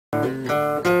Oh,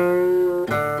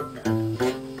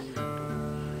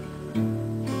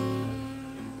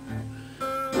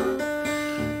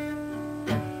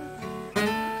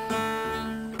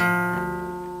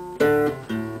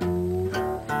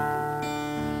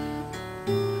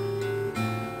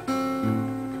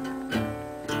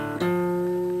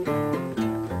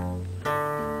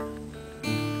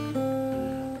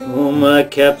 my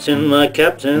captain,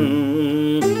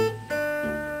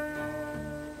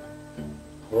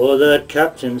 oh, that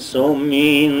captain's so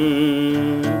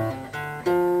mean.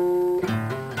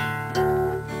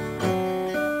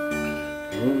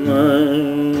 Oh,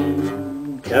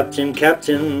 my captain,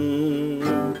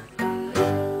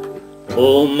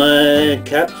 oh, my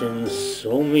captain's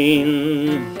so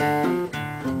mean.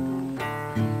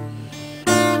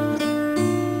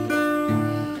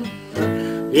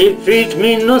 He feeds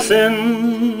me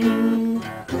nothing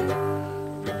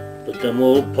but them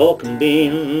old pork and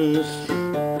beans.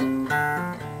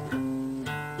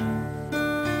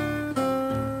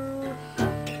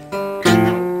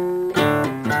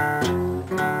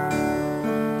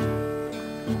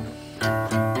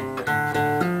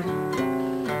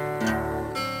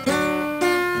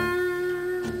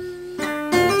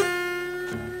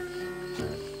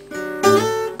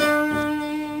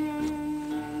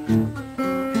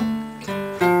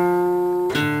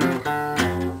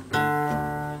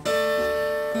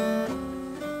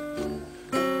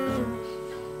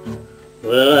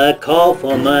 Well, I call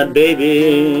for my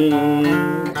baby, oh,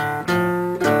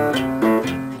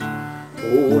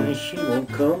 and she won't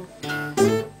come.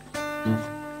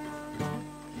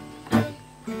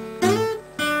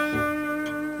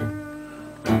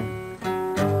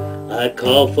 I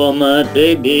call for my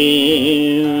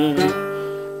baby,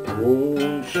 oh,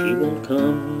 and she won't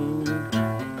come.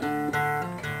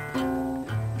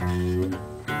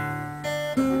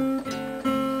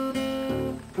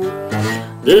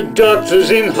 The doctor's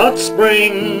in Hot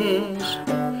Springs,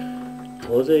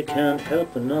 oh, they can't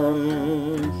help her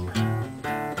none.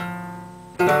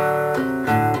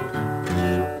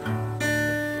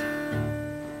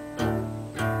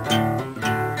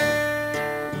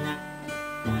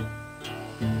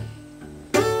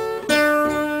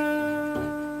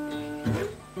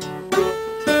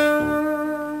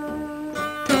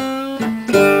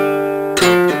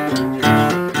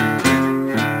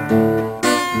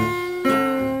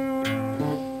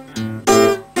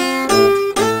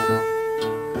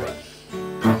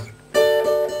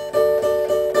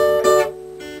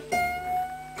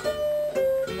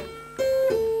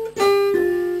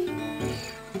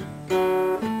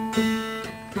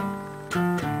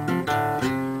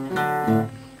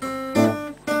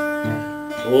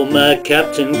 Oh, my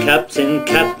captain,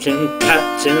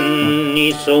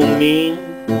 he's so mean.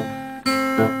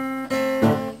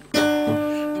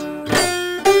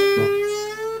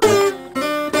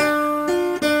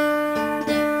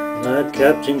 My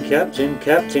captain,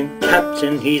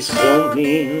 he's so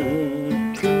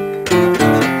mean.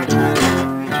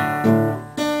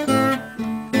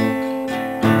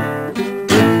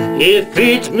 He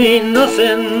feeds me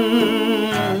nothing,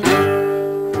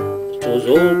 those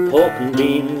old pork and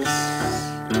beans.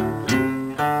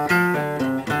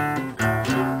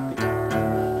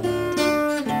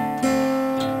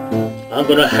 I'm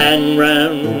gonna hang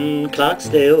round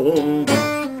Clarksdale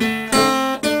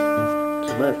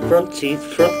to my front teeth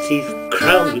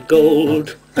crowned with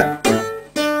gold.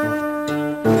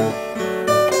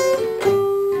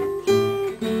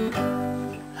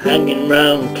 Hanging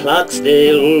round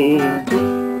Clarksdale,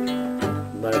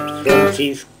 my front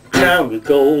teeth crowned with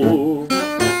gold.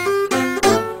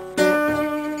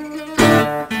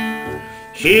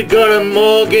 She got a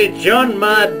mortgage on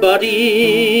my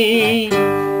body,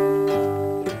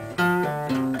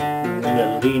 and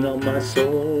a lien on my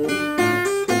soul.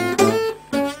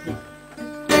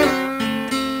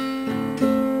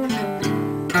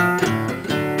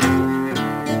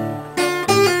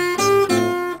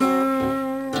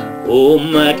 Oh,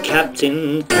 my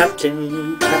captain,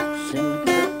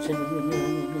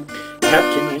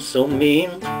 you're so mean.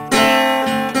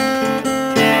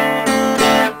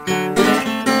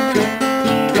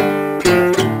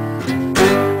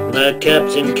 My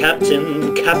captain,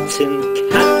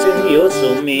 you're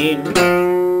so mean.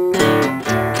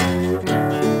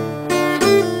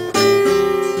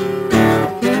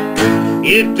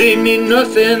 You pay me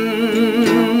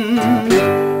nothing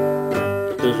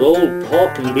but those old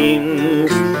pork and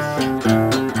beans.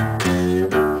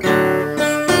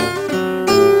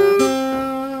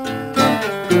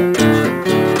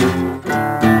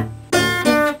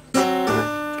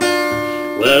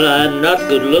 Well, I'm not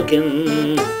good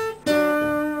looking,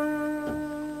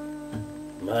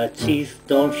 my my teeth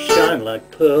don't shine like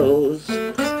pearls.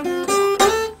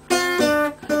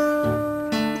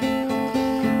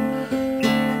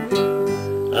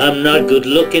 I'm not good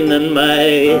looking and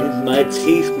my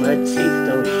teeth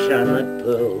don't shine like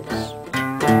pearls.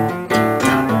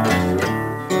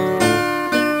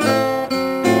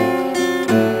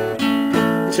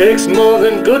 Takes more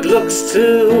than good looks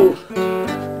to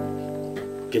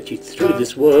get you through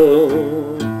this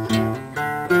world.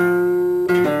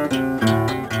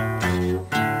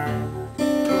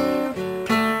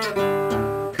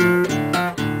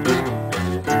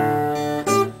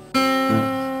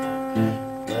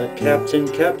 Captain,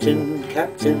 Captain,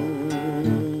 Captain.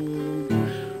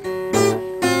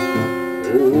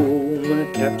 Oh, my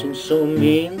captain's so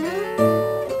mean.